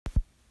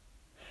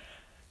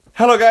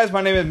Hello guys,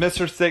 my name is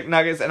Mr. Thick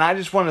Nuggets, and I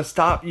just want to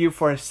stop you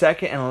for a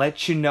second and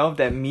let you know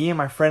that me and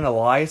my friend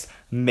Elias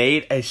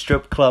made a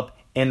strip club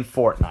in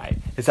Fortnite.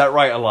 Is that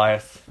right,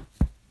 Elias?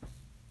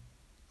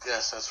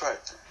 Yes, that's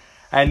right.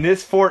 And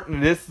this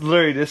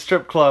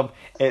strip club,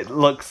 it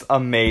looks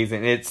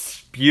amazing.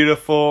 It's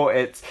beautiful.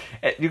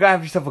 You gotta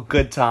have yourself a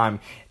good time.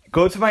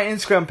 Go to my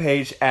Instagram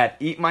page at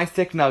Eat My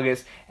Thick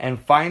Nuggets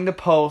and find the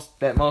post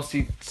that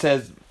mostly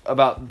talks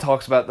about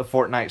the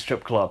Fortnite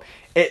strip club.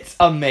 It's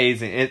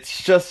amazing.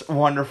 It's just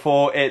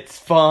wonderful. It's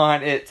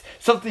fun. It's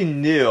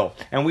something new.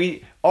 And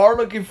we are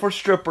looking for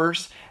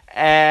strippers,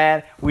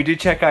 and we do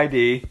check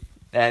ID.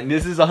 And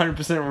this is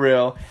 100%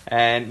 real.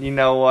 And you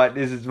know what?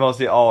 This is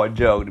mostly all a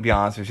joke, to be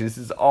honest with you. This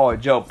is all a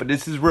joke, but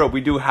this is real.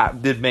 We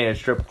did make a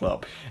strip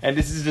club. And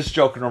this is just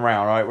joking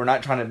around, alright? We're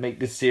not trying to make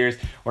this serious.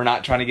 We're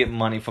not trying to get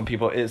money from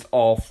people. It's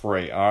all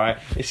free, alright?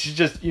 It's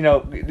just,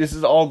 this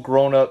is all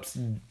grown-ups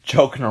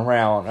joking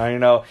around.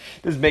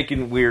 Just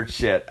making weird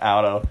shit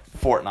out of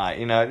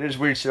Fortnite. There's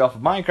weird shit off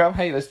of Minecraft.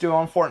 Hey, let's do it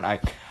on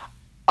Fortnite.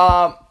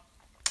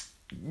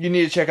 You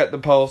need to check out the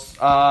post.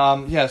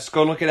 Yes,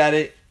 go look at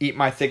it. Eat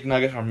My Thick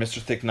Nuggets on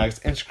Mr. Thick Nuggets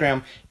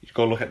Instagram. You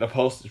go look at the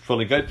post. It's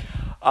really good.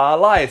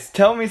 Elias,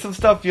 tell me some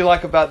stuff you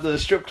like about the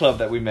strip club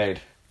that we made.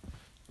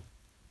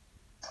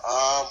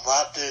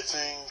 Lap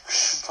dancing,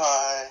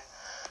 by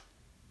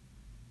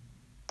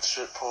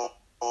strip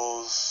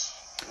poles.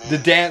 The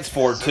dance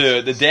floor,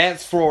 too. The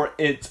dance floor,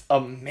 it's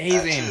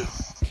amazing.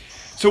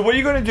 So what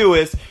you're going to do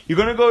is, you're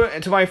going to go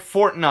into my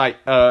Fortnite,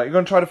 you're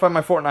going to try to find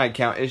my Fortnite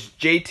account. It's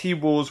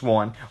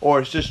JTWolves1,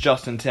 or it's just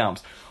Justin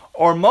Timms.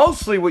 Or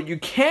mostly what you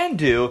can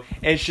do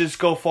is just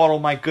go follow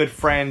my good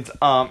friend's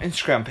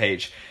Instagram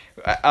page.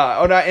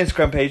 Or not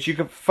Instagram page, you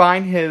can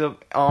find him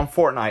on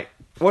Fortnite.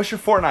 What's your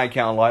Fortnite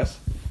account, Elias?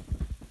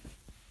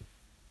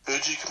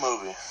 Fuji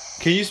Kamobi.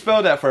 Can you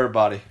spell that for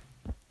everybody?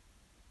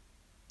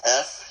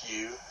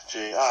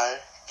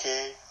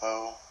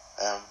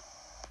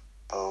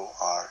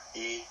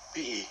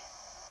 FUJIKOMOREBEI.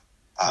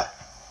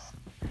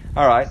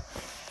 Alright.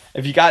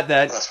 If you got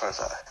that. That's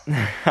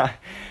right.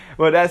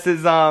 Well, that's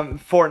his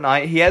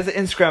Fortnite. He has an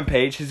Instagram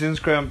page. His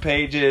Instagram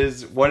page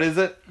is, what is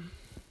it?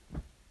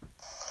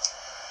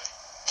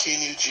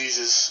 Kenu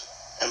Jesus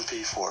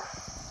MP4.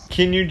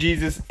 Kenu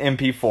Jesus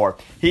MP4.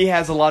 He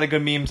has a lot of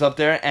good memes up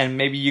there, and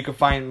maybe you can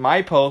find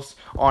my post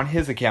on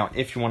his account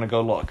if you want to go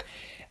look.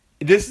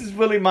 This is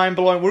really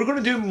mind-blowing. We're going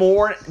to do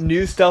more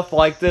new stuff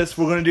like this.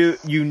 We're going to do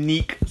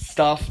unique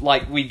stuff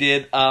like we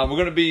did. We're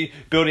going to be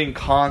building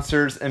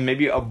concerts and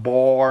maybe a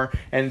bar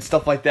and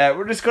stuff like that.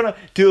 We're just going to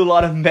do a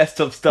lot of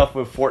messed up stuff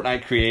with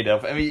Fortnite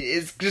Creative. I mean,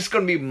 it's just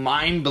going to be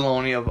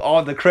mind-blowing of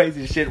all the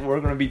crazy shit we're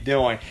going to be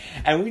doing.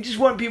 And we just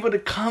want people to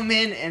come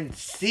in and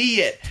see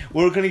it.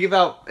 We're going to give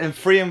out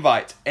free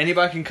invites.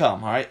 Anybody can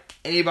come, alright?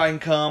 Anybody can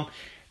come.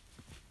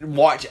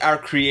 Watch our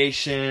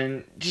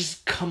creation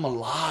just come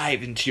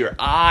alive into your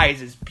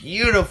eyes. It's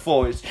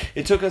beautiful.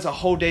 It took us a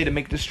whole day to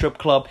make this strip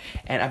club,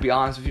 and I'll be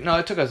honest with you,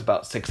 it took us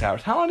about 6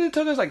 hours. How long did it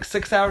take us? Like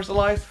 6 hours,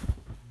 Elias?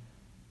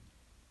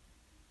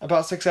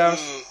 About 6 hours?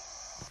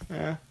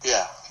 Yeah.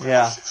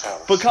 6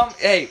 hours. But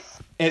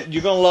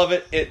you're gonna love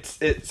it.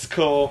 It's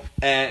cool,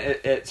 and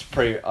it's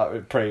pretty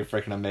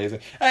freaking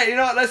amazing. Hey,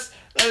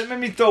 let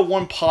me throw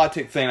one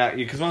politics thing at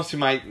you, because mostly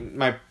my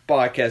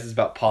podcast is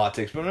about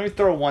politics. But let me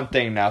throw one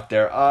thing out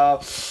there.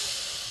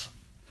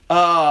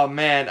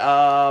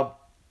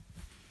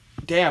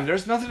 Damn,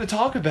 there's nothing to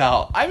talk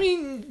about. I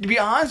mean, to be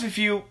honest with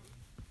you,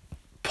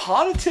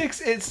 politics,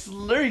 it's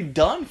literally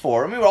done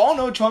for. I mean, we all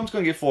know Trump's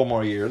gonna get 4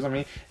 more years. I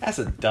mean, that's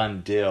a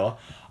done deal.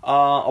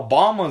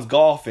 Obama's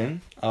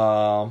golfing.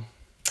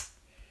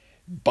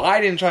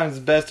 Biden trying his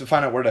best to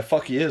find out where the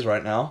fuck he is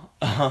right now.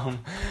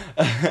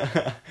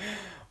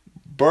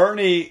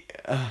 Bernie,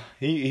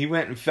 he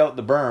went and felt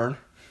the burn.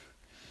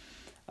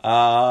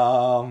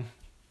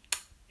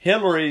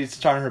 Hillary's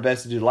trying her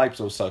best to do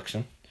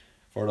liposuction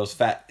for those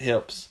fat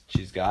hips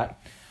she's got.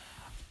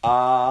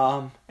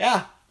 Yeah.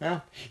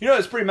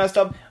 It's pretty messed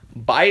up.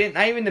 Biden,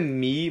 not even the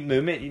Me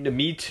movement, the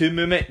Me Too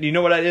movement. Do you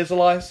know what that is,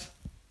 Elias?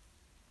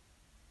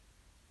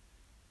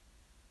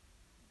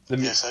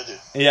 Yes, I do.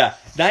 Yeah,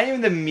 not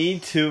even the Me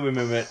Too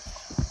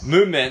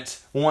movement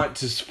want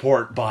to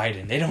support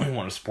Biden. They don't even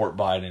want to support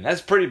Biden.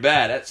 That's pretty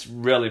bad. That's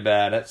really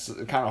bad. That's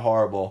kind of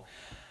horrible.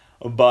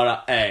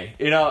 But, hey,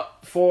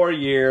 4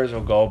 years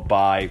will go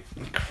by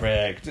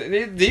quick.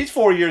 These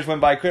 4 years went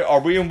by quick.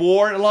 Are we in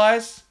war,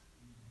 Elias?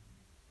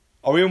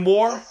 Are we in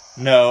war?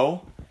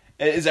 No.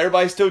 Is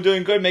everybody still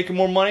doing good? Making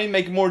more money?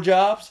 Making more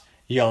jobs?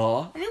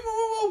 Yeah. I mean,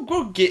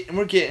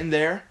 we're getting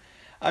there.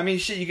 I mean,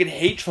 shit, you can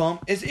hate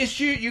Trump. It's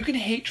you can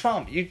hate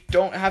Trump. You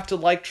don't have to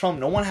like Trump.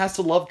 No one has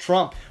to love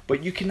Trump.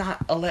 But you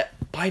cannot elect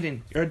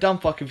Biden. You're a dumb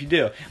fuck if you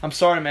do. I'm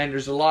sorry, man.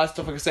 There's a lot of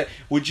stuff I can say.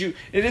 Would you...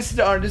 This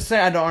thing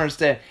I don't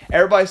understand.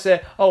 Everybody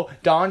said, oh,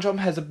 Donald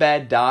Trump has a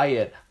bad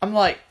diet. I'm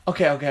like,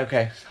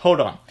 okay. Hold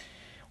on.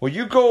 Will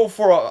you go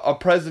for a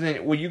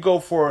president... Will you go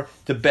for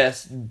the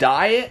best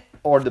diet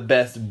or the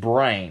best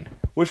brain?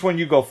 Which one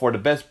you go for? The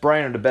best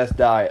brain or the best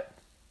diet?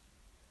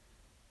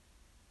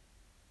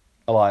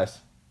 Elias.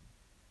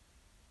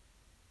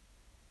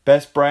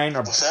 Best brain or...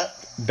 What's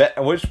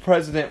that? Which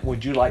president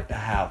would you like to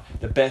have?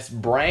 The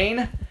best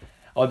brain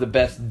or the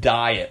best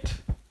diet?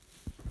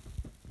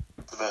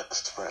 The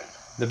best brain.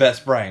 The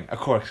best brain, of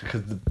course,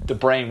 because the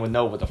brain will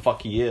know what the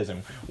fuck he is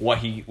and what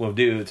he will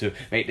do to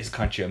make this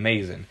country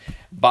amazing.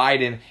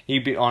 Biden,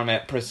 he'd be on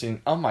that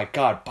person. Oh my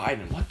God,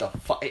 Biden, what the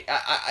fuck?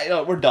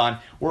 We're done.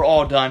 We're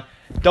all done.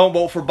 Don't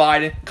vote for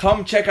Biden.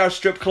 Come check our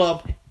strip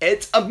club.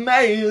 It's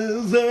amazing.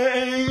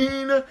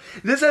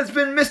 This has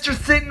been Mr.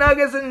 Thick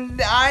Nuggets, and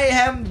I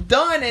am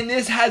done. And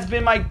this has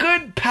been my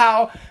good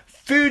pal,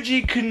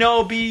 Fuji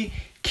Kenobi,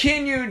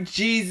 Kinyu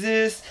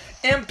Jesus,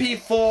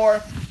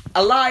 MP4,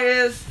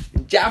 Elias,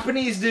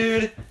 Japanese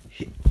dude.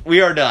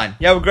 We are done.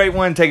 You have a great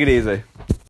one. Take it easy.